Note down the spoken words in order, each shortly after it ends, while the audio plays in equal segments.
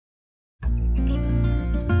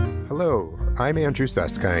Hello, I'm Andrew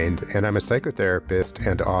Susskind, and I'm a psychotherapist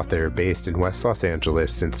and author based in West Los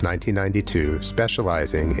Angeles since 1992,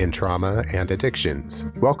 specializing in trauma and addictions.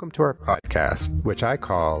 Welcome to our podcast, which I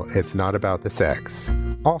call It's Not About the Sex,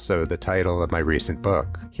 also the title of my recent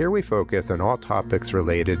book. Here we focus on all topics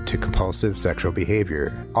related to compulsive sexual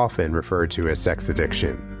behavior, often referred to as sex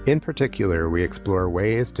addiction. In particular, we explore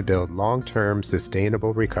ways to build long-term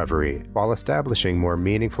sustainable recovery while establishing more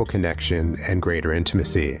meaningful connection and greater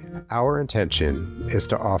intimacy. Our intention is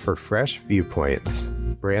to offer fresh viewpoints,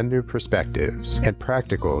 brand new perspectives, and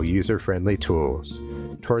practical user-friendly tools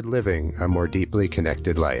toward living a more deeply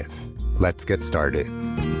connected life. Let's get started.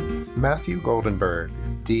 Matthew Goldenberg,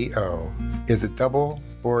 D.O., is a double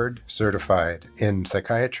board certified in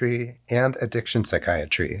psychiatry and addiction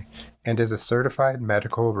psychiatry, and is a certified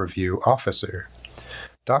medical review officer.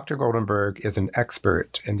 Dr. Goldenberg is an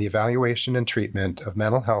expert in the evaluation and treatment of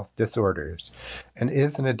mental health disorders and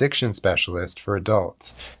is an addiction specialist for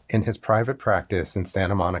adults in his private practice in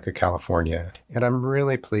Santa Monica, California. And I'm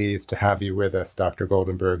really pleased to have you with us, Dr.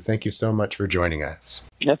 Goldenberg. Thank you so much for joining us.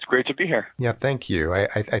 It's great to be here. Yeah, thank you.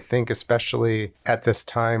 I think especially at this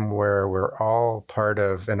time where we're all part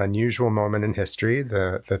of an unusual moment in history,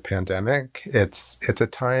 the pandemic, it's a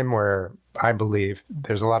time where I believe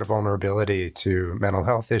there's a lot of vulnerability to mental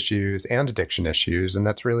health issues and addiction issues, and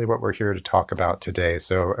that's really what we're here to talk about today.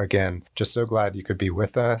 So again, just so glad you could be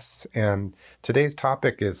with us. And today's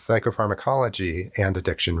topic is psychopharmacology and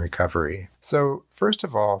addiction recovery. So first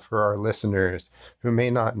of all, for our listeners who may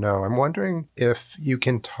not know, I'm wondering if you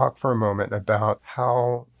can talk for a moment about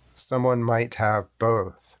how someone might have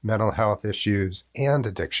both mental health issues and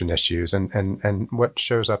addiction issues and what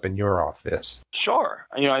shows up in your office. Sure.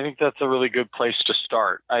 I think that's a really good place to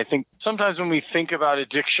start. I think sometimes when we think about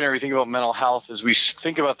addiction or we think about mental health, is we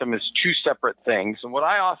think about them as two separate things. And what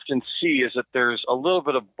I often see is that there's a little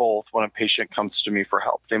bit of both when a patient comes to me for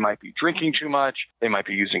help. They might be drinking too much. They might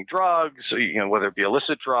be using drugs, whether it be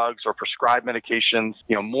illicit drugs or prescribed medications,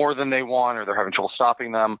 more than they want, or they're having trouble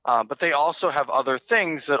stopping them. But they also have other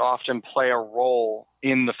things that often play a role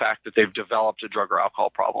in the fact that they've developed a drug or alcohol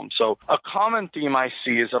problem. So a common theme I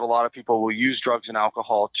see is that a lot of people will use drugs and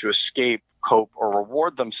alcohol to escape, cope, or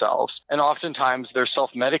reward themselves. And oftentimes they're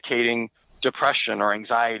self-medicating depression or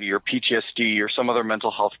anxiety or PTSD or some other mental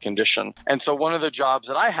health condition. And so one of the jobs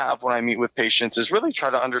that I have when I meet with patients is really try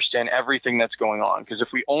to understand everything that's going on. Because if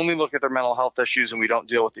we only look at their mental health issues and we don't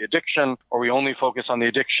deal with the addiction, or we only focus on the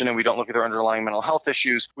addiction and we don't look at their underlying mental health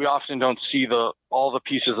issues, we often don't see all the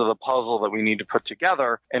pieces of the puzzle that we need to put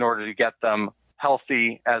together in order to get them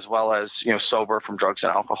healthy as well as, sober from drugs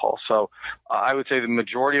and alcohol. So I would say the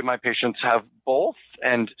majority of my patients have both.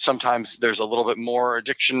 And sometimes there's a little bit more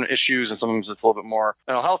addiction issues and sometimes it's a little bit more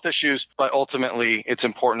mental health issues. But ultimately, it's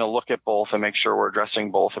important to look at both and make sure we're addressing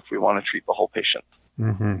both if we want to treat the whole patient.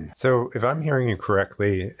 Mm-hmm. So if I'm hearing you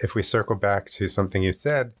correctly, if we circle back to something you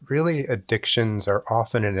said, really addictions are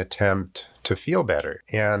often an attempt to feel better.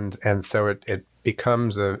 And so it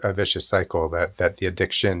becomes a vicious cycle that the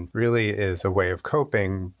addiction really is a way of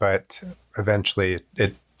coping, but eventually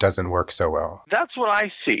it doesn't work so well. That's what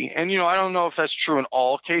I see. And, I don't know if that's true in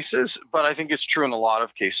all cases, but I think it's true in a lot of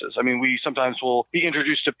cases. I mean, we sometimes will be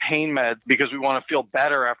introduced to pain meds because we want to feel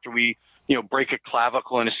better after we break a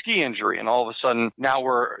clavicle in a ski injury. And all of a sudden now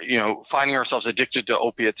we're, finding ourselves addicted to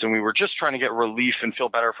opiates and we were just trying to get relief and feel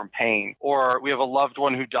better from pain. Or we have a loved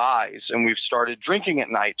one who dies and we've started drinking at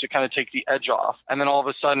night to kind of take the edge off. And then all of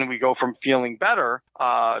a sudden we go from feeling better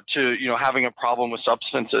to, having a problem with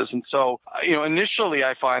substances. And so, initially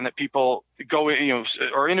I find that people go,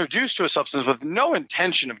 are introduced to a substance with no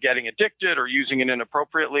intention of getting addicted or using it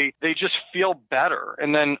inappropriately. They just feel better.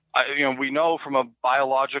 And then, we know from a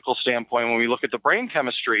biological standpoint, when we look at the brain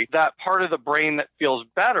chemistry, that part of the brain that feels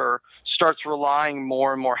better starts relying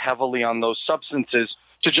more and more heavily on those substances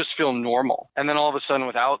to just feel normal. And then all of a sudden,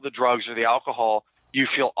 without the drugs or the alcohol, you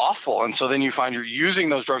feel awful. And so then you find you're using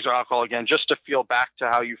those drugs or alcohol again just to feel back to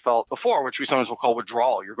how you felt before, which we sometimes will call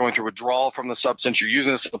withdrawal. You're going through withdrawal from the substance. You're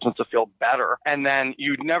using the substance to feel better. And then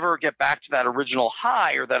you never get back to that original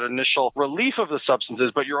high or that initial relief of the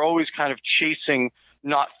substances, but you're always kind of chasing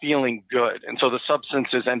not feeling good. And so the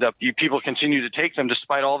substances people continue to take them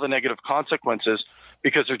despite all the negative consequences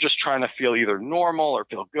because they're just trying to feel either normal or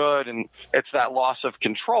feel good. And it's that loss of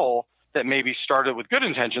control that maybe started with good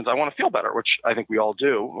intentions. I want to feel better, which I think we all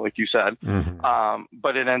do, like you said. Mm-hmm.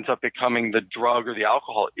 But it ends up becoming the drug or the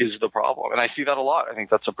alcohol is the problem. And I see that a lot. I think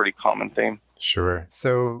that's a pretty common theme. Sure.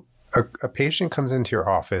 So a patient comes into your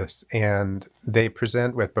office and they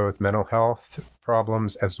present with both mental health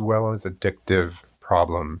problems as well as addictive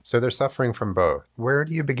problem. So they're suffering from both. Where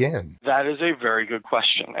do you begin? That is a very good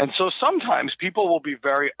question. And so sometimes people will be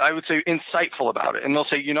very, I would say, insightful about it. And they'll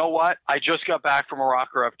say, you know what? I just got back from Iraq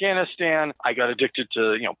or Afghanistan. I got addicted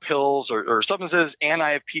to, pills or substances, and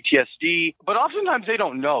I have PTSD. But oftentimes they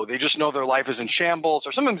don't know. They just know their life is in shambles,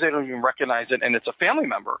 or sometimes they don't even recognize it. And it's a family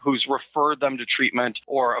member who's referred them to treatment,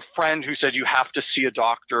 or a friend who said, you have to see a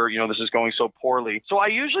doctor. This is going so poorly. So I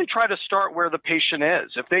usually try to start where the patient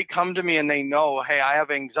is. If they come to me and they know, hey, I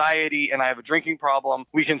have anxiety and I have a drinking problem,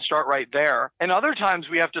 we can start right there. And other times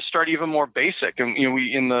we have to start even more basic. And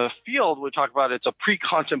we in the field we talk about it's a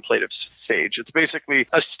pre-contemplative stage. It's basically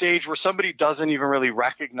a stage where somebody doesn't even really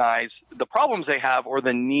recognize the problems they have or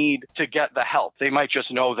the need to get the help. They might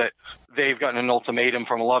just know that they've gotten an ultimatum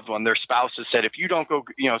from a loved one. Their spouse has said, if you don't go,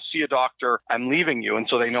 see a doctor, I'm leaving you. And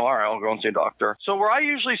so they know, all right, I'll go and see a doctor. So where I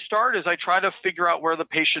usually start is I try to figure out where the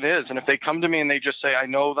patient is. And if they come to me and they just say, I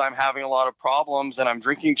know that I'm having a lot of problems and I'm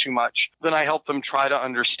drinking too much, then I help them try to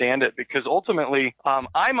understand it. Because ultimately,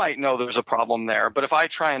 I might know there's a problem there. But if I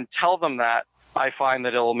try and tell them that, I find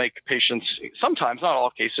that it'll make patients, sometimes, not all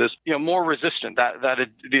cases, more resistant. That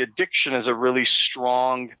the addiction is a really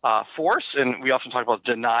strong force. And we often talk about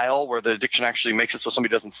denial, where the addiction actually makes it so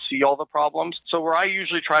somebody doesn't see all the problems. So where I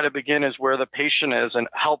usually try to begin is where the patient is and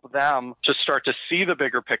help them to start to see the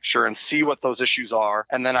bigger picture and see what those issues are.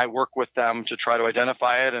 And then I work with them to try to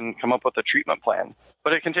identify it and come up with a treatment plan.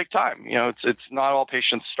 But it can take time. It's not all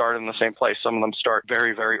patients start in the same place. Some of them start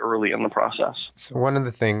very, very early in the process. So one of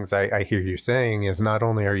the things I hear you saying is not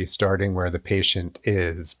only are you starting where the patient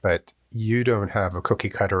is, but you don't have a cookie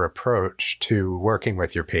cutter approach to working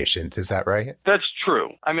with your patients. Is that right? That's true.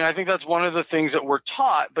 I think that's one of the things that we're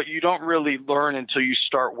taught, but you don't really learn until you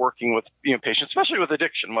start working with patients, especially with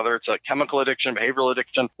addiction, whether it's a chemical addiction, behavioral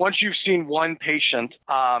addiction. Once you've seen one patient,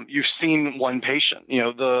 you've seen one patient.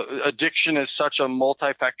 The addiction is such a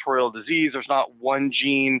multifactorial disease. There's not one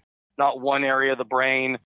gene, not one area of the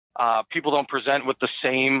brain. People don't present with the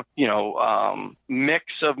same, mix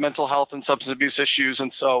of mental health and substance abuse issues.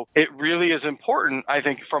 And so it really is important. I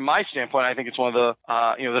think from my standpoint, I think it's one of the,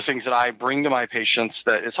 the things that I bring to my patients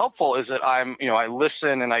that is helpful is that I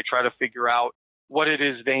listen and I try to figure out what it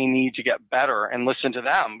is they need to get better and listen to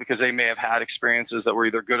them, because they may have had experiences that were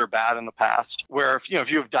either good or bad in the past, where if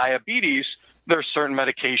you have diabetes, there's certain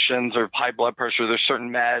medications, or high blood pressure, there's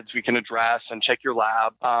certain meds we can address and check your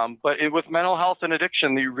lab. But with mental health and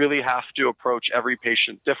addiction, you really have to approach every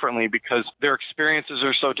patient differently, because their experiences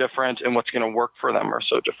are so different and what's going to work for them are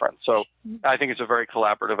so different. So I think it's a very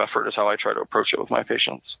collaborative effort is how I try to approach it with my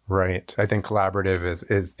patients. Right. I think collaborative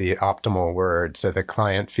is the optimal word. So the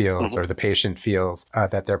client feels or the patient feels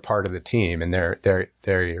that they're part of the team, and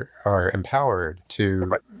they are empowered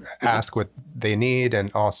to ask what they need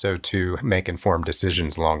and also to make informed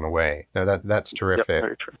decisions along the way. Now that's terrific. Yep,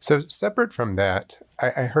 very true. So separate from that,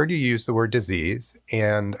 I heard you use the word disease,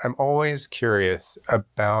 and I'm always curious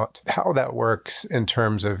about how that works in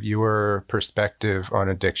terms of your perspective on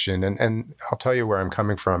addiction. And I'll tell you where I'm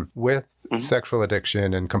coming from. With sexual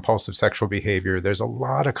addiction and compulsive sexual behavior, there's a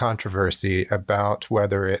lot of controversy about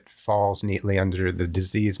whether it falls neatly under the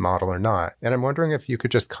disease model or not. And I'm wondering if you could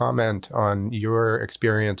just comment on your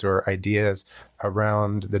experience or ideas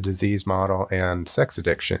around the disease model and sex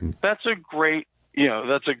addiction. That's a great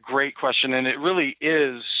question. And it really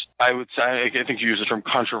is, I would say, I think you use the term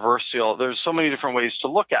controversial. There's so many different ways to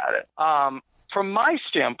look at it. From my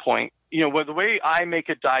standpoint, the way I make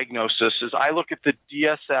a diagnosis is I look at the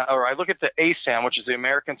DSM, or I look at the ASAM, which is the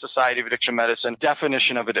American Society of Addiction Medicine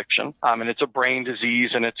definition of addiction. And it's a brain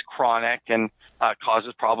disease, and it's chronic and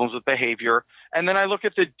causes problems with behavior. And then I look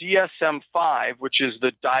at the DSM-5, which is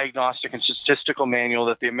the Diagnostic and Statistical Manual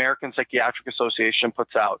that the American Psychiatric Association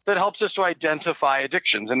puts out that helps us to identify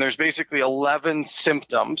addictions. And there's basically 11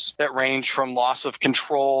 symptoms that range from loss of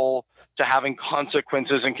control to having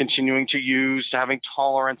consequences and continuing to use, to having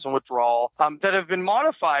tolerance and withdrawal, that have been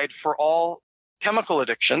modified for all chemical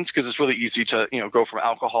addictions, because it's really easy to, go from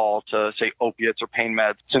alcohol to, say, opiates or pain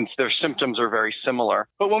meds, since their symptoms are very similar.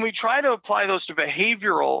 But when we try to apply those to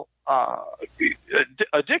behavioral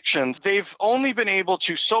addictions, they've only been able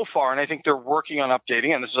to so far, and I think they're working on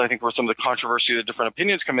updating, and this is, I think, where some of the controversy, the different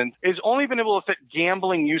opinions come in, is only been able to fit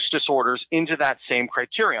gambling use disorders into that same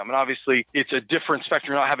criterion. And obviously, it's a different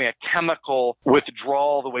spectrum. You're not having a chemical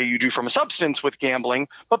withdrawal the way you do from a substance with gambling,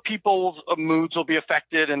 but people's moods will be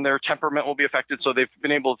affected and their temperament will be affected, so they've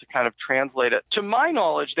been able to kind of translate it. To my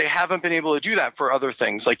knowledge, they haven't been able to do that for other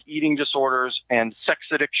things like eating disorders and sex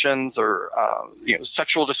addictions, or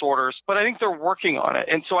sexual disorders disorders, but I think they're working on it.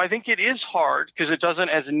 And so I think it is hard because it doesn't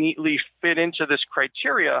as neatly fit into this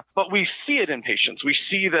criteria, but we see it in patients. We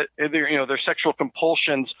see that their sexual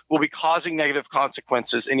compulsions will be causing negative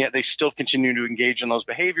consequences, and yet they still continue to engage in those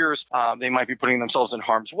behaviors. They might be putting themselves in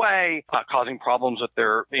harm's way, causing problems with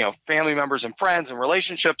their family members and friends and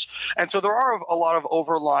relationships. And so there are a lot of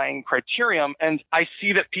overlying criterion, and I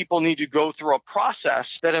see that people need to go through a process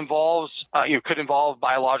that could involve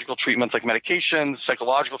biological treatments like medications,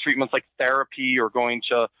 psychological treatments like therapy, or going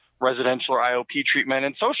to residential or IOP treatment,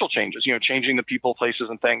 and social changes, changing the people, places,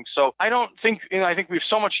 and things. So I think we have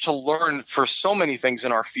so much to learn for so many things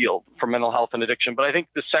in our field for mental health and addiction. But I think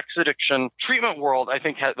the sex addiction treatment world,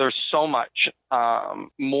 there's so much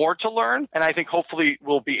more to learn. And I think hopefully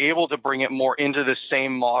we'll be able to bring it more into the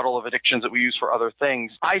same model of addictions that we use for other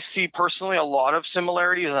things. I see personally a lot of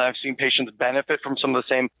similarities, and I've seen patients benefit from some of the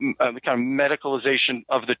same kind of medicalization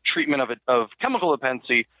of the treatment of chemical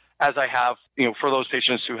dependency as I have, for those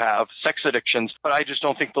patients who have sex addictions. But I just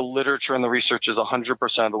don't think the literature and the research is 100%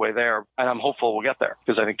 of the way there. And I'm hopeful we'll get there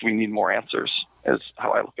because I think we need more answers, is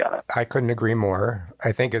how I look at it. I couldn't agree more.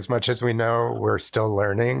 I think as much as we know, we're still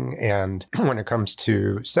learning. And when it comes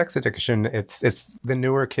to sex addiction, it's the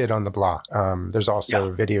newer kid on the block. There's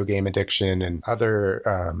also video game addiction and other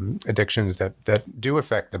addictions that do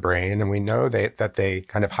affect the brain. And we know that they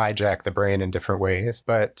kind of hijack the brain in different ways.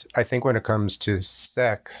 But I think when it comes to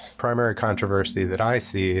sex, primary controversy that I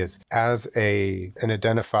see is as an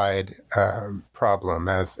identified problem,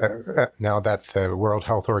 as now that the World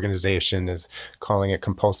Health Organization is calling it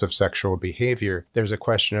compulsive sexual behavior, there's a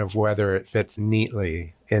question of whether it fits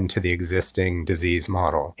neatly into the existing disease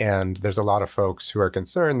model. And there's a lot of folks who are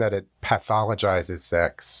concerned that it pathologizes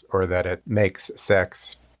sex or that it makes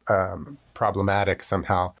sex problematic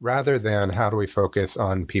somehow, rather than how do we focus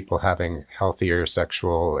on people having healthier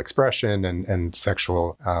sexual expression and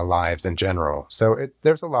sexual lives in general. So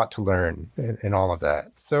there's a lot to learn in all of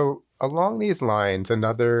that. So along these lines,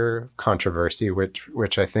 another controversy,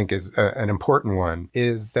 which I think is an important one,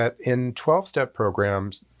 is that in 12-step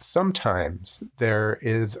programs, sometimes there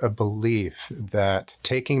is a belief that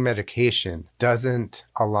taking medication doesn't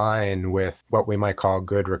align with what we might call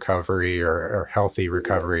good recovery or healthy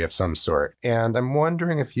recovery of some sort. And I'm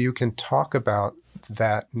wondering if you can talk about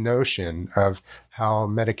that notion of how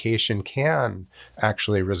medication can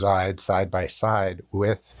actually reside side by side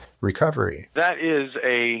with recovery. That is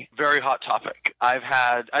a very hot topic.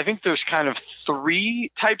 I think there's kind of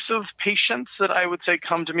three types of patients that I would say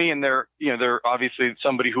come to me, and they're obviously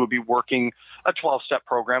somebody who would be working a 12-step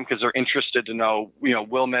program because they're interested to know,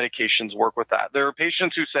 will medications work with that? There are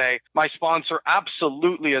patients who say, my sponsor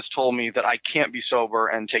absolutely has told me that I can't be sober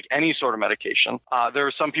and take any sort of medication. There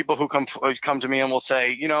are some people who come to me and will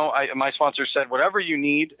say, my sponsor said whatever you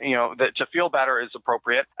need, that to feel better is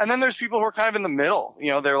appropriate. And then there's people who are kind of in the middle.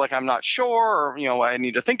 They're like, I'm not sure, or, I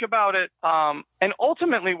need to think about it. And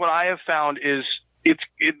ultimately what I have found is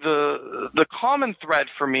the common thread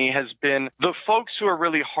for me has been the folks who are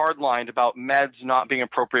really hardlined about meds not being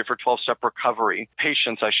appropriate for 12-step recovery,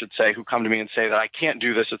 patients, I should say, who come to me and say that I can't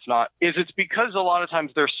do this, it's because a lot of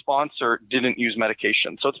times their sponsor didn't use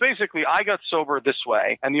medication. So it's basically, I got sober this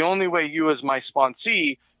way, and the only way you as my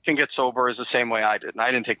sponsee can get sober is the same way I did. And I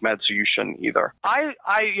didn't take meds, so you shouldn't either. I've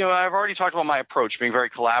already talked about my approach, being very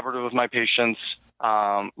collaborative with my patients,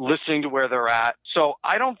 listening to where they're at. So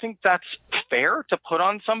I don't think that's fair to put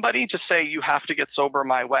on somebody to say you have to get sober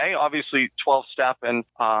my way. Obviously, 12-step and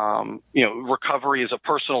recovery is a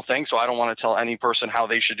personal thing, so I don't want to tell any person how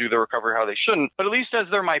they should do their recovery, how they shouldn't. But at least as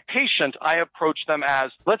they're my patient, I approach them as,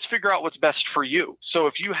 let's figure out what's best for you. So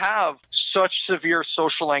if you have such severe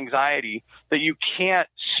social anxiety that you can't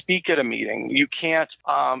speak at a meeting, you can't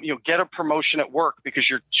get a promotion at work because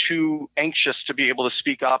you're too anxious to be able to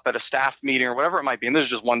speak up at a staff meeting or whatever it might be. And this is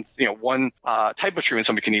just one type of treatment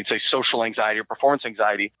somebody can need, say social anxiety or performance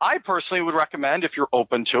anxiety. I personally would recommend, if you're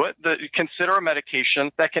open to it, that you consider a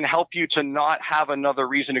medication that can help you to not have another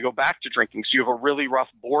reason to go back to drinking. So you have a really rough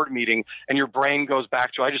board meeting and your brain goes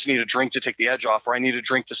back to, I just need a drink to take the edge off, or I need a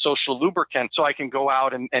drink to social lubricant so I can go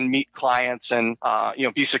out and meet clients and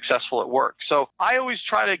be successful at work. So I always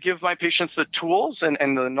try to give my patients the tools and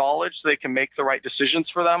the knowledge so they can make the right decisions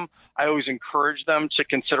for them. I always encourage them to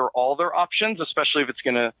consider all their options, especially if it's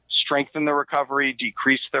going to strengthen their recovery,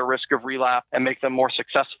 decrease their risk of relapse, and make them more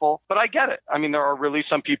successful. But I get it. I mean, there are really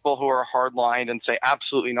some people who are hardlined and say,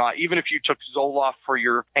 absolutely not. Even if you took Zoloft for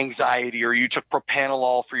your anxiety or you took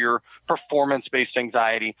propranolol for your performance-based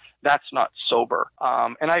anxiety, that's not sober.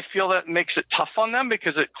 And I feel that makes it tough on them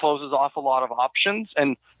because it closes off a lot of options.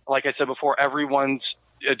 And like I said before, everyone's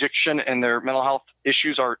addiction and their mental health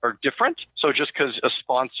issues are different. So just because a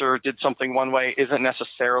sponsor did something one way isn't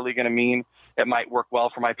necessarily going to mean it might work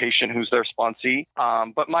well for my patient who's their sponsee.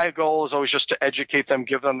 But my goal is always just to educate them,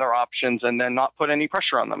 give them their options, and then not put any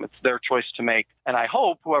pressure on them. It's their choice to make. And I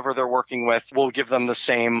hope whoever they're working with will give them the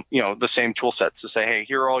same tool sets to say, hey,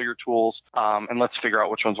 here are all your tools, and let's figure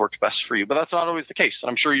out which ones work best for you. But that's not always the case. And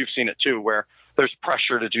I'm sure you've seen it too, where there's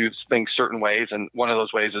pressure to do things certain ways. And one of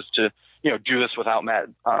those ways is to, do this without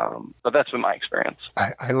med. But that's been my experience.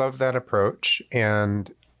 I love that approach.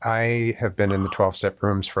 And I have been in the 12-step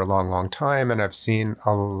rooms for a long, long time, and I've seen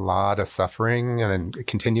a lot of suffering and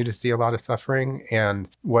continue to see a lot of suffering. And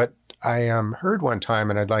what I heard one time,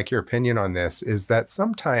 and I'd like your opinion on this, is that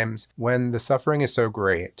sometimes when the suffering is so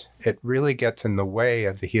great, it really gets in the way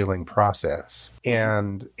of the healing process.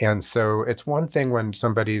 And so it's one thing when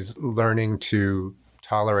somebody's learning to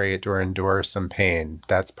tolerate or endure some pain.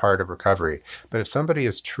 That's part of recovery. But if somebody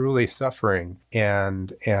is truly suffering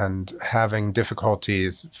and having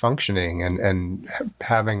difficulties functioning and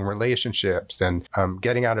having relationships and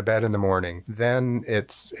getting out of bed in the morning, then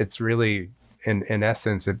it's really, in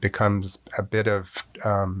essence, it becomes a bit of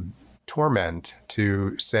torment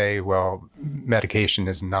to say, well, medication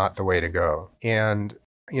is not the way to go. And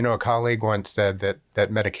a colleague once said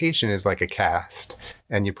that medication is like a cast,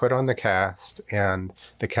 and you put on the cast, and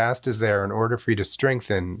the cast is there in order for you to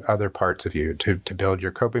strengthen other parts of you, to build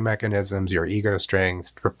your coping mechanisms, your ego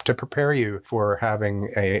strengths, to prepare you for having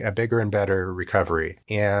a bigger and better recovery.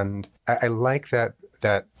 And I like that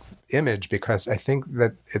image because I think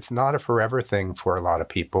that it's not a forever thing for a lot of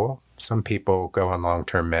people. Some people go on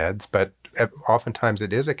long-term meds, but oftentimes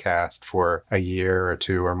it is a cast for a year or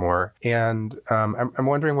two or more. And I'm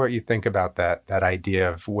wondering what you think about that idea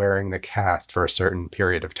of wearing the cast for a certain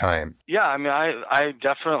period of time. Yeah, I mean, I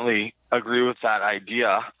definitely agree with that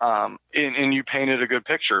idea. And you painted a good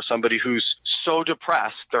picture. Somebody who's so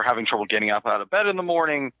depressed, they're having trouble getting up out of bed in the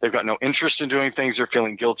morning. They've got no interest in doing things. They're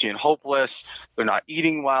feeling guilty and hopeless. They're not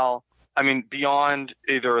eating well. I mean, beyond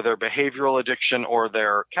either their behavioral addiction or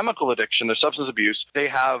their chemical addiction, their substance abuse, they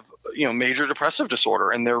have, major depressive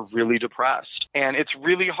disorder, and they're really depressed. And it's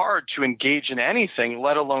really hard to engage in anything,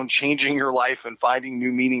 let alone changing your life and finding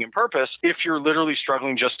new meaning and purpose, if you're literally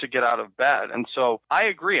struggling just to get out of bed. And so I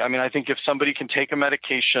agree. I mean, I think if somebody can take a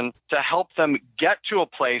medication to help them get to a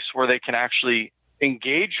place where they can actually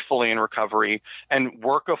engage fully in recovery and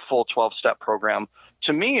work a full 12-step program,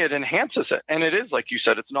 to me, it enhances it. And it is, like you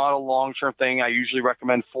said, it's not a long-term thing. I usually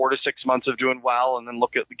recommend 4 to 6 months of doing well and then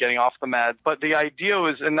look at getting off the med. But the idea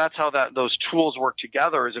is, and that's how those tools work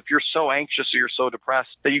together, is if you're so anxious or you're so depressed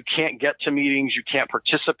that you can't get to meetings, you can't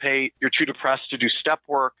participate, you're too depressed to do step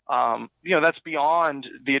work, that's beyond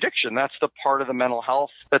the addiction. That's the part of the mental health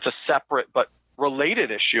that's a separate but related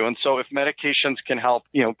issue. And so if medications can help,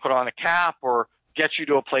 put on a cap or get you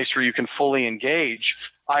to a place where you can fully engage,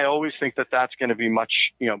 I always think that that's going to be much,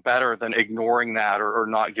 better than ignoring that or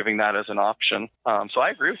not giving that as an option. So I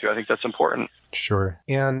agree with you. I think that's important. Sure.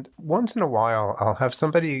 And once in a while, I'll have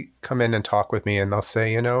somebody come in and talk with me, and they'll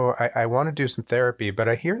say, I want to do some therapy, but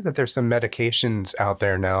I hear that there's some medications out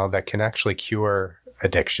there now that can actually cure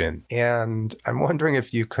addiction. And I'm wondering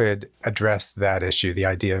if you could address that issue, the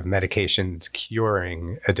idea of medications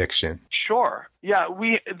curing addiction. Sure. Yeah,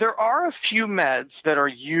 there are a few meds that are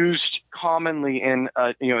used commonly in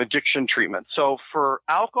addiction treatment. So for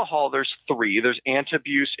alcohol, there's 3. There's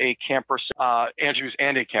antabuse, antabuse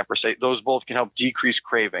and acamprosate. Those both can help decrease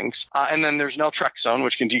cravings. And then there's naltrexone,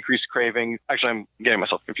 which can decrease cravings. Actually, I'm getting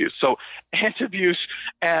myself confused. So antabuse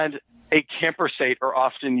and acamprosate are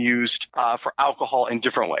often used for alcohol in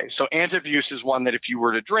different ways. So antabuse is one that if you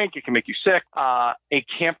were to drink, it can make you sick.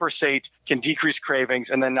 Acamprosate can decrease cravings,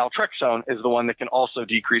 and then naltrexone is the one that can also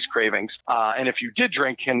decrease cravings. And if you did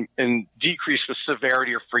drink, can decrease the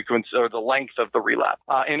severity or frequency or the length of the relapse.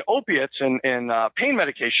 In opiates and in pain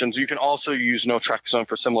medications, you can also use naltrexone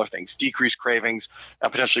for similar things, decrease cravings,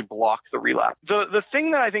 and potentially block the relapse. The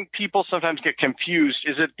thing that I think people sometimes get confused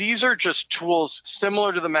is that these are just tools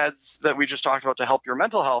similar to the meds that we just talked about to help your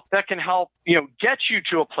mental health that can help, get you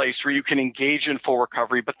to a place where you can engage in full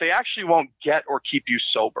recovery, but they actually won't get or keep you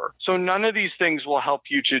sober. So none of these things will help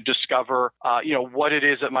you to discover, what it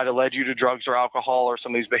is that might have led you to drugs or alcohol or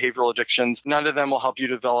some of these behavioral addictions. None of them will help you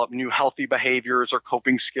develop new healthy behaviors or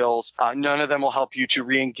coping skills. None of them will help you to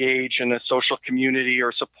re-engage in a social community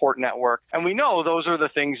or support network. And we know those are the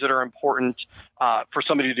things that are important for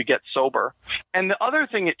somebody to get sober. And the other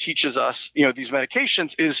thing it teaches us, these medications,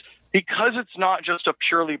 is because it's not just a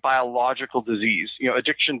purely biological disease.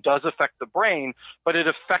 Addiction does affect the brain, but it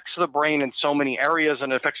affects the brain in so many areas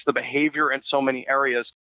and it affects the behavior in so many areas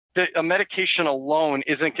a medication alone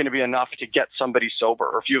isn't going to be enough to get somebody sober.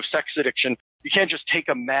 Or if you have sex addiction, you can't just take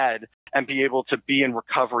a med and be able to be in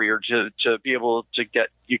recovery or to be able to get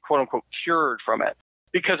you quote unquote cured from it,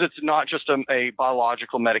 because it's not just a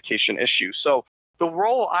biological medication issue. So the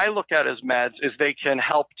role I look at as meds is they can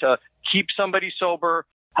help to keep somebody sober,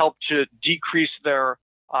 help to decrease their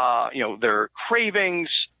cravings.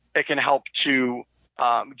 It can help to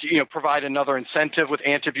provide another incentive with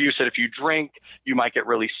anti-abuse that if you drink, you might get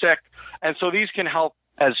really sick. And so these can help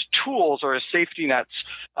as tools or as safety nets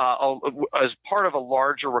as part of a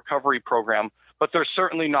larger recovery program. But there's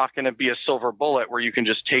certainly not going to be a silver bullet where you can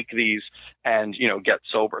just take these and, get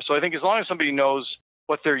sober. So I think as long as somebody knows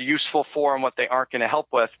what they're useful for and what they aren't going to help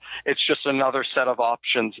with, it's just another set of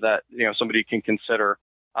options that, somebody can consider,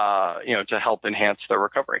 to help enhance their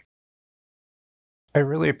recovery. I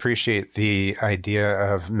really appreciate the idea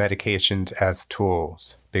of medications as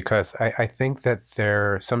tools, because I think that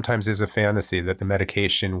there sometimes is a fantasy that the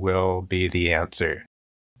medication will be the answer.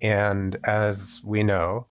 And as we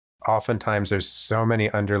know, oftentimes there's so many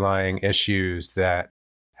underlying issues that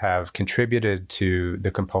have contributed to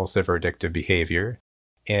the compulsive or addictive behavior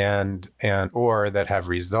and or that have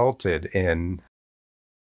resulted in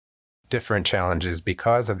different challenges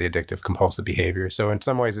because of the addictive compulsive behavior. So in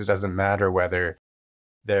some ways, it doesn't matter whether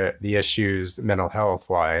the issues mental health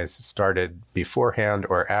wise started beforehand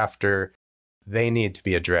or after. They need to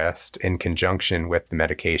be addressed in conjunction with the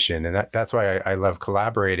medication. And that's why I love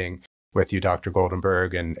collaborating with you, Dr.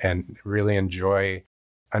 Goldenberg, and really enjoy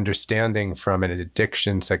understanding from an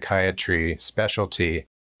addiction psychiatry specialty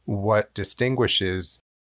what distinguishes,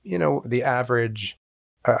 the average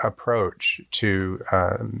approach to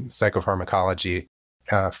psychopharmacology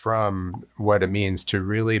from what it means to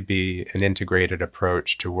really be an integrated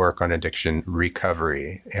approach to work on addiction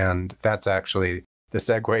recovery. And that's actually the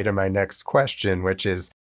segue to my next question, which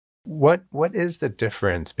is, what is the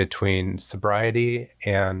difference between sobriety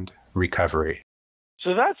and recovery?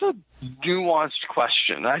 So that's a nuanced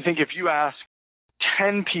question. I think if you ask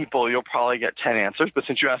 10 people, you'll probably get 10 answers. But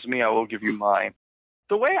since you asked me, I will give you mine.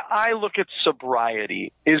 The way I look at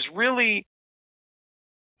sobriety is really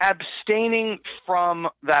abstaining from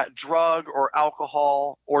that drug or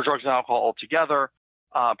alcohol, or drugs and alcohol altogether,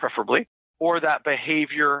 preferably, or that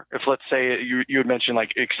behavior. If, let's say, you had mentioned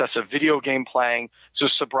like excessive video game playing. So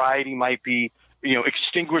sobriety might be,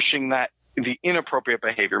 extinguishing the inappropriate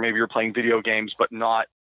behavior. Maybe you're playing video games, but not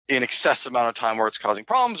in excessive amount of time where it's causing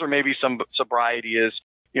problems, or maybe some sobriety is,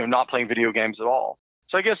 not playing video games at all.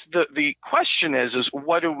 So I guess the question is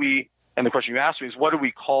what do we, and the question you asked me is, what do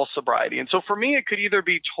we call sobriety? And so for me, it could either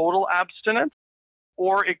be total abstinence,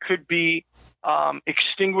 or it could be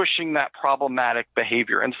extinguishing that problematic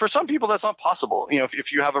behavior. And for some people, that's not possible. If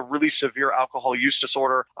you have a really severe alcohol use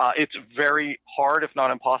disorder, it's very hard, if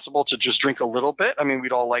not impossible, to just drink a little bit. I mean,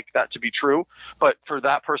 we'd all like that to be true. But for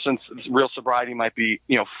that person's real sobriety might be,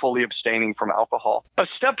 fully abstaining from alcohol. A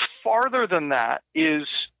step farther than that is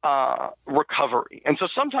recovery. And so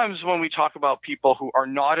sometimes when we talk about people who are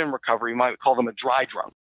not in recovery, we might call them a dry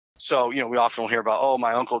drunk. So, we often will hear about,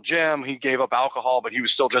 my Uncle Jim, he gave up alcohol, but he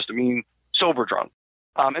was still just a mean sober drunk.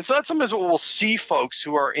 And so that's sometimes what we'll see folks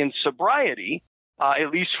who are in sobriety,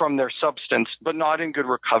 at least from their substance, but not in good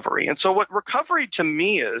recovery. And so what recovery to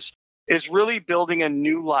me is really building a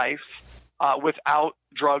new life without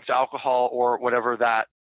drugs, alcohol, or whatever that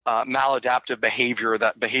maladaptive behavior,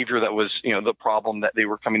 that was, the problem that they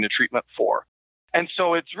were coming to treatment for. And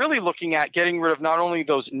so it's really looking at getting rid of not only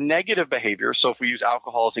those negative behaviors. So if we use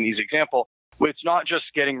alcohol as an easy example, it's not just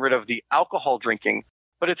getting rid of the alcohol drinking,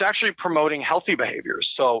 but it's actually promoting healthy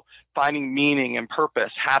behaviors. So finding meaning and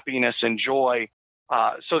purpose, happiness and joy,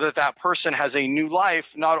 so that person has a new life,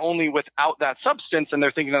 not only without that substance, and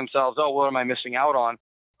they're thinking to themselves, what am I missing out on?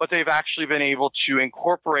 But they've actually been able to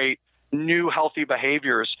incorporate new healthy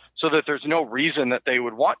behaviors so that there's no reason that they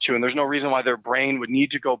would want to, and there's no reason why their brain would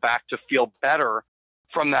need to go back to feel better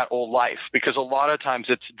from that old life, because a lot of times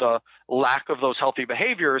it's the lack of those healthy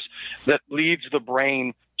behaviors that leads the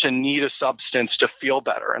brain to need a substance to feel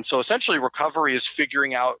better. And so essentially recovery is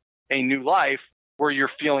figuring out a new life where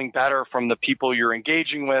you're feeling better from the people you're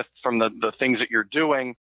engaging with, from the things that you're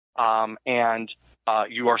doing, and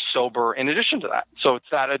you are sober in addition to that. So it's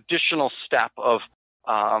that additional step of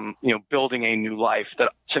building a new life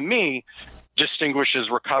that, to me, distinguishes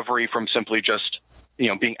recovery from simply just,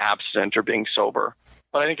 being abstinent or being sober.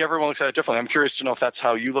 But I think everyone looks at it differently. I'm curious to know if that's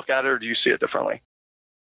how you look at it, or do you see it differently?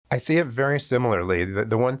 I see it very similarly.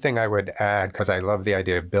 The one thing I would add, because I love the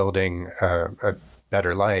idea of building a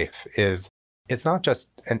better life, is it's not just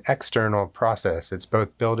an external process. It's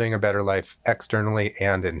both building a better life externally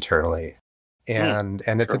and internally. and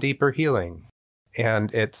it's a deeper healing.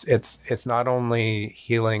 And it's not only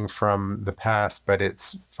healing from the past, but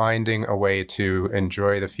it's finding a way to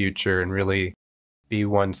enjoy the future and really be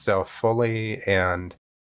oneself fully and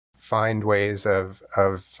find ways of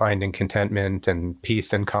finding contentment and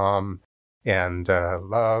peace and calm and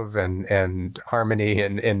love and harmony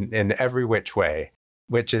in every which way,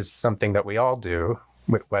 which is something that we all do,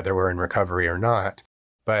 whether we're in recovery or not.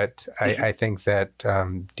 But I think that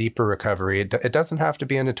deeper recovery, it doesn't have to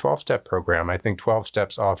be in a 12-step program. I think 12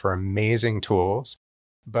 steps offer amazing tools,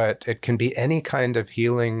 but it can be any kind of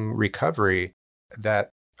healing recovery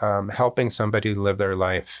that helping somebody live their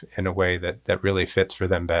life in a way that really fits for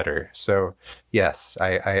them better. So yes,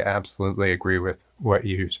 I absolutely agree with what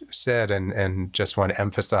you said, and just want to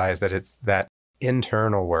emphasize that it's that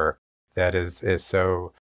internal work that is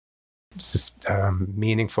so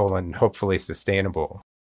meaningful and hopefully sustainable.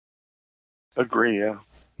 Agree, yeah.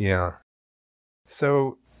 Yeah.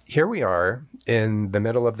 So here we are in the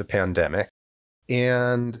middle of the pandemic,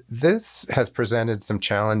 and this has presented some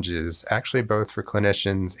challenges, actually both for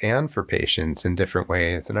clinicians and for patients in different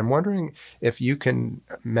ways. And I'm wondering if you can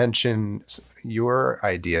mention your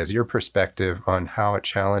ideas, your perspective on how it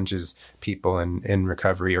challenges people in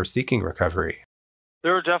recovery or seeking recovery.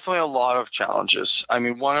 There are definitely a lot of challenges. I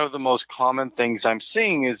mean, one of the most common things I'm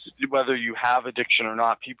seeing is whether you have addiction or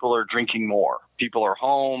not, people are drinking more. People are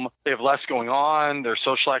home. They have less going on. Their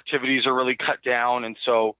social activities are really cut down. And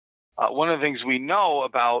so one of the things we know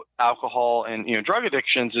about alcohol and drug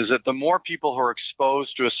addictions is that the more people who are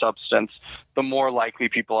exposed to a substance, the more likely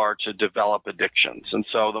people are to develop addictions. And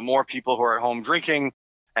so the more people who are at home drinking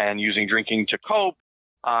and using drinking to cope,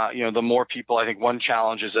 the more people, I think one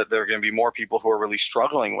challenge is that there are going to be more people who are really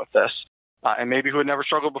struggling with this, and maybe who had never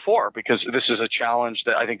struggled before, because this is a challenge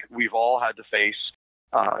that I think we've all had to face,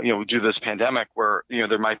 due to this pandemic, where,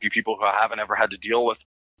 there might be people who haven't ever had to deal with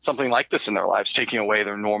something like this in their lives, taking away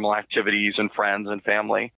their normal activities and friends and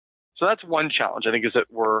family. So that's one challenge, I think, is that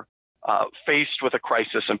we're faced with a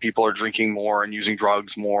crisis and people are drinking more and using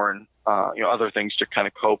drugs more and, other things to kind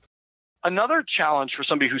of cope. Another challenge for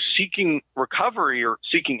somebody who's seeking recovery or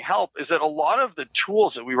seeking help is that a lot of the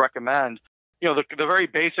tools that we recommend, the very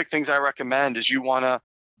basic things I recommend is you want to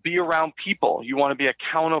be around people. You want to be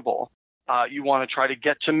accountable. You want to try to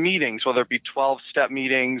get to meetings, whether it be 12-step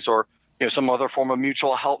meetings or some other form of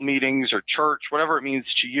mutual help meetings or church, whatever it means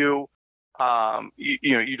to you.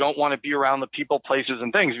 You don't want to be around the people, places,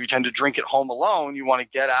 and things. If you tend to drink at home alone, you want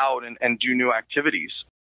to get out and do new activities.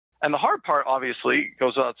 And the hard part, obviously,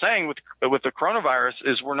 goes without saying with the coronavirus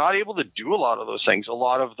is we're not able to do a lot of those things. A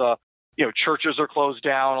lot of the, churches are closed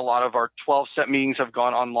down. A lot of our 12-step meetings have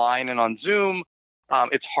gone online and on Zoom.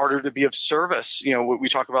 It's harder to be of service. We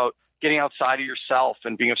talk about getting outside of yourself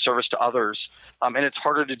and being of service to others. And it's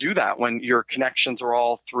harder to do that when your connections are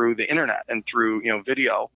all through the internet and through,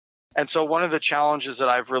 video. And so one of the challenges that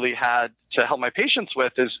I've really had to help my patients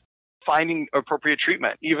with is finding appropriate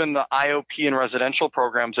treatment. Even the IOP and residential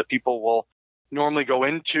programs that people will normally go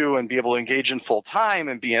into and be able to engage in full time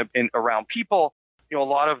and be around people, a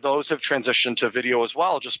lot of those have transitioned to video as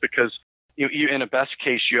well, just because in a best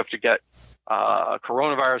case, you have to get a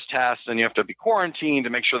coronavirus test and you have to be quarantined to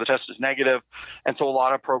make sure the test is negative. And so a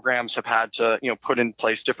lot of programs have had to, put in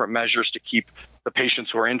place different measures to keep the patients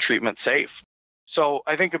who are in treatment safe. So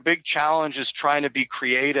I think a big challenge is trying to be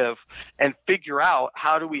creative and figure out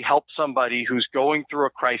how do we help somebody who's going through a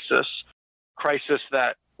crisis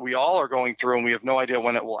that we all are going through and we have no idea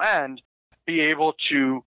when it will end, be able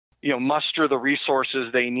to, muster the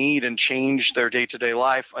resources they need and change their day-to-day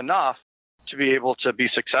life enough to be able to be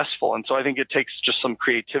successful. And so I think it takes just some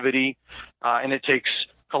creativity and it takes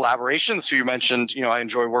collaboration. So you mentioned, I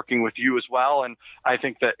enjoy working with you as well. And I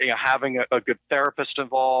think that having a good therapist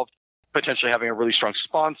involved, potentially having a really strong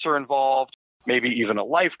sponsor involved, maybe even a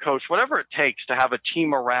life coach, whatever it takes to have a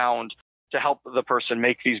team around to help the person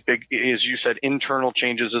make these big, as you said, internal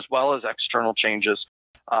changes as well as external changes,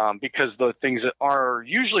 because the things that are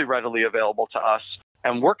usually readily available to us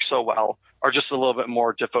and work so well are just a little bit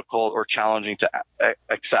more difficult or challenging to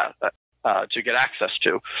access, to get access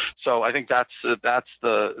to. So I think that's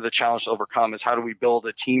the challenge to overcome, is how do we build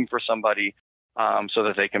a team for somebody so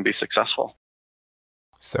that they can be successful.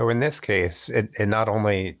 So in this case, it not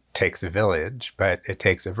only takes a village, but it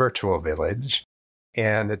takes a virtual village.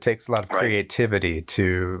 And it takes a lot of creativity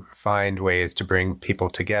to find ways to bring people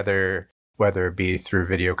together, whether it be through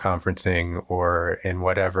video conferencing or in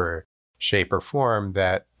whatever shape or form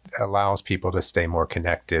that allows people to stay more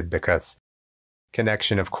connected, because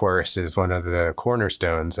connection, of course, is one of the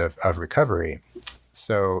cornerstones of recovery.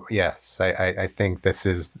 So yes, I think this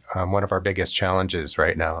is one of our biggest challenges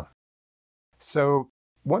right now. So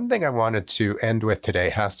one thing I wanted to end with today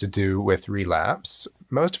has to do with relapse.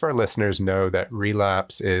 Most of our listeners know that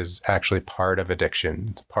relapse is actually part of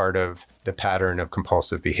addiction, part of the pattern of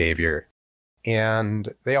compulsive behavior.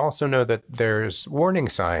 And they also know that there's warning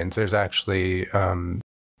signs. There's actually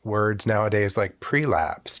words nowadays like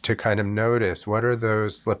pre-lapse to kind of notice what are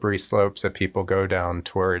those slippery slopes that people go down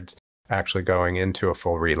towards actually going into a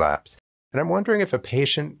full relapse. And I'm wondering if a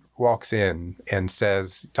patient walks in and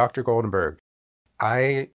says, Dr. Goldenberg,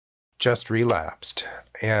 I just relapsed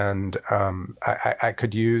and I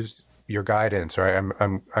could use your guidance,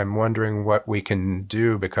 or I'm wondering what we can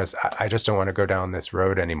do because I just don't want to go down this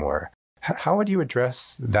road anymore. How would you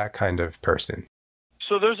address that kind of person?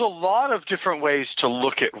 So there's a lot of different ways to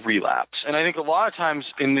look at relapse. And I think a lot of times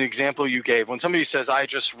in the example you gave, when somebody says, I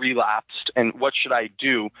just relapsed and what should I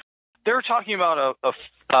do? They're talking about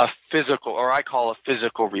a physical, or I call a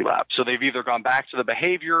physical relapse. So they've either gone back to the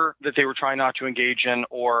behavior that they were trying not to engage in,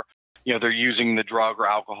 or they're using the drug or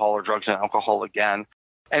alcohol or drugs and alcohol again.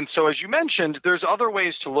 And so as you mentioned, there's other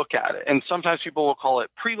ways to look at it. And sometimes people will call it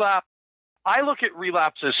pre-lapse. I look at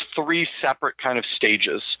relapse as three separate kind of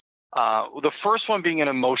stages. The first one being an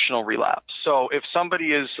emotional relapse. So if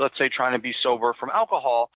somebody is, let's say, trying to be sober from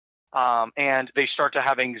alcohol, and they start to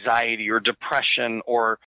have anxiety or depression,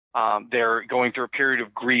 or they're going through a period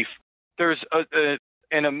of grief, there's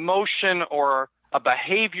an emotion or a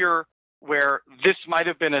behavior where this might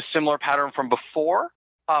have been a similar pattern from before,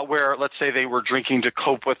 where let's say they were drinking to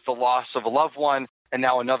cope with the loss of a loved one, and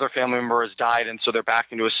now another family member has died, and so they're back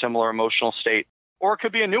into a similar emotional state. Or it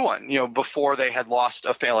could be a new one, before they had lost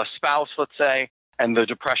a spouse, let's say, and the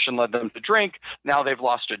depression led them to drink. Now they've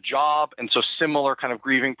lost a job, and so similar kind of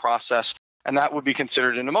grieving process, and that would be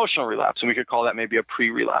considered an emotional relapse, and we could call that maybe a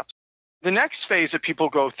pre-relapse. The next phase that people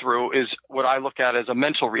go through is what I look at as a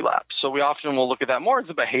mental relapse. So we often will look at that more as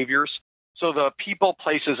the behaviors. So the people,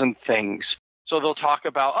 places, and things. So they'll talk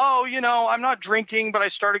about, I'm not drinking, but I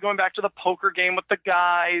started going back to the poker game with the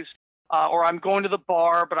guys, or I'm going to the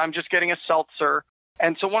bar, but I'm just getting a seltzer.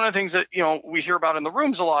 And so one of the things that, we hear about in the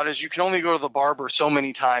rooms a lot is you can only go to the barber so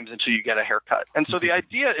many times until you get a haircut. And so the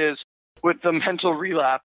idea is with the mental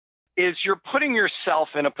relapse is you're putting yourself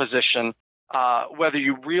in a position, whether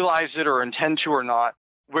you realize it or intend to or not,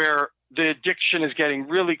 where the addiction is getting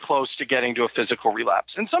really close to getting to a physical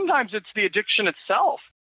relapse. And sometimes it's the addiction itself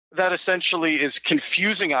that essentially is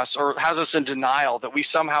confusing us or has us in denial that we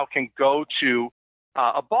somehow can go to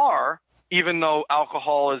a bar, even though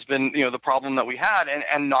alcohol has been, the problem that we had,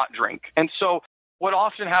 and not drink. And so what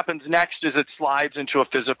often happens next is it slides into a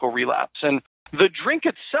physical relapse. And the drink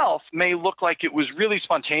itself may look like it was really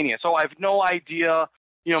spontaneous. Oh, I have no idea.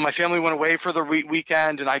 My family went away for the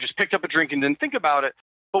weekend and I just picked up a drink and didn't think about it.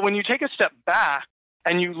 But when you take a step back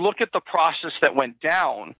and you look at the process that went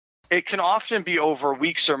down, it can often be over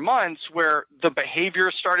weeks or months where the behavior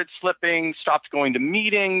started slipping, stopped going to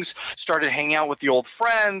meetings, started hanging out with the old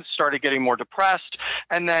friends, started getting more depressed.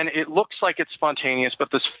 And then it looks like it's spontaneous, but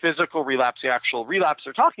this physical relapse, the actual relapse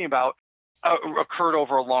they're talking about, occurred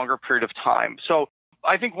over a longer period of time. So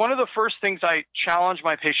I think one of the first things I challenge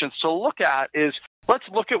my patients to look at is, let's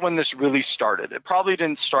look at when this really started. It probably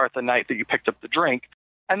didn't start the night that you picked up the drink.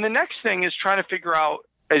 And the next thing is trying to figure out,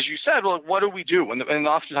 as you said, well, what do we do? And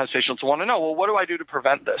oftentimes patients want to know, well, what do I do to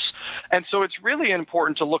prevent this? And so it's really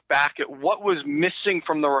important to look back at what was missing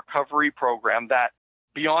from the recovery program, that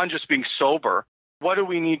beyond just being sober, what do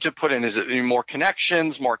we need to put in? Is it more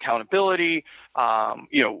connections, more accountability,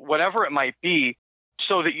 whatever it might be,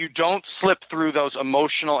 so that you don't slip through those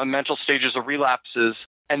emotional and mental stages of relapses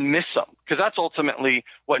and miss them? Because that's ultimately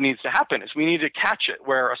what needs to happen, is we need to catch it,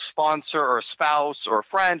 where a sponsor or a spouse or a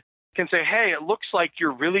friend can say, hey, it looks like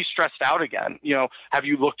you're really stressed out again. Have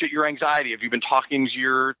you looked at your anxiety? Have you been talking to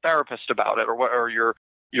your therapist about it, or your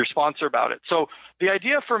sponsor about it? So the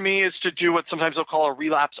idea for me is to do what sometimes they'll call a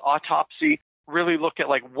relapse autopsy, really look at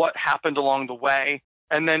like what happened along the way,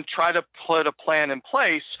 and then try to put a plan in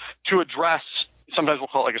place to address, sometimes we'll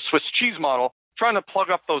call it like a Swiss cheese model, trying to plug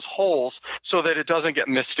up those holes so that it doesn't get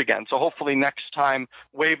missed again. So hopefully next time,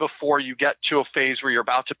 way before you get to a phase where you're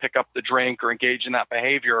about to pick up the drink or engage in that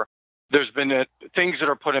behavior, there's been things that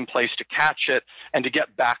are put in place to catch it and to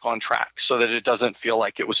get back on track so that it doesn't feel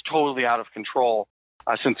like it was totally out of control,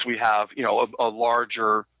 since we have, a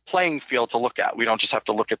larger playing field to look at. We don't just have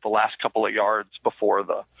to look at the last couple of yards before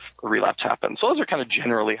the relapse happens. So those are kind of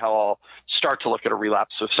generally how I'll start to look at a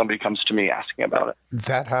relapse if somebody comes to me asking about it.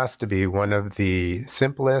 That has to be one of the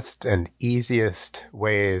simplest and easiest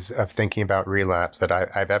ways of thinking about relapse that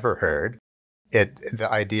I've ever heard. The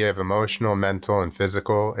idea of emotional, mental, and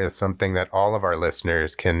physical is something that all of our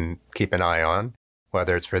listeners can keep an eye on.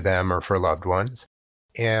 whether it's for them or for loved ones.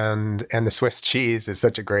 And the Swiss cheese is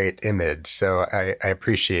such a great image. So I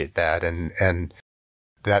appreciate that. And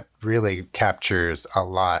that really captures a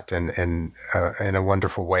lot and in a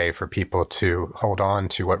wonderful way for people to hold on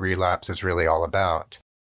to what relapse is really all about.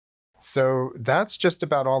 So that's just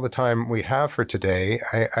about all the time we have for today.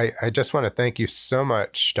 I just want to thank you so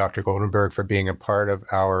much, Dr. Goldenberg, for being a part of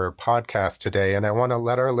our podcast today. And I want to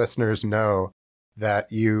let our listeners know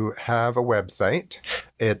that you have a website.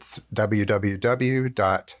 It's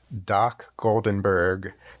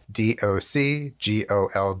www.docgoldenberg,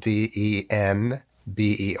 DocGoldenberg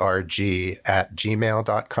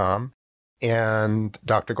 @gmail.com. And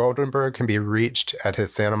Dr. Goldenberg can be reached at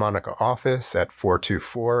his Santa Monica office at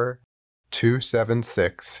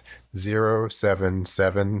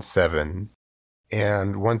 424-276-0777.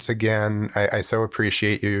 And once again, I so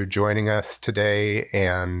appreciate you joining us today,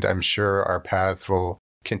 and I'm sure our paths will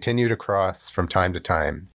continue to cross from time to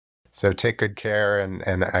time. So take good care,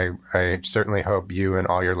 and I certainly hope you and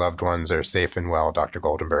all your loved ones are safe and well, Dr.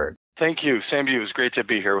 Goldenberg. Thank you. Same to you. It was great to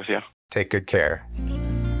be here with you. Take good care.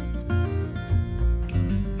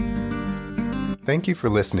 Thank you for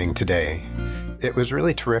listening today. It was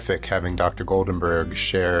really terrific having Dr. Goldenberg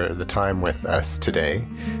share the time with us today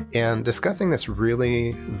and discussing this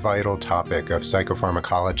really vital topic of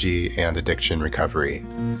psychopharmacology and addiction recovery.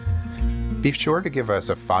 Be sure to give us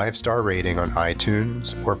a 5-star rating on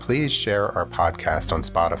iTunes, or please share our podcast on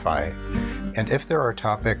Spotify. And if there are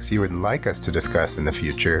topics you would like us to discuss in the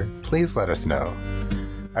future, please let us know.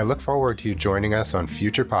 I look forward to you joining us on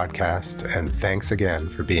future podcasts, and thanks again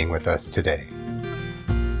for being with us today.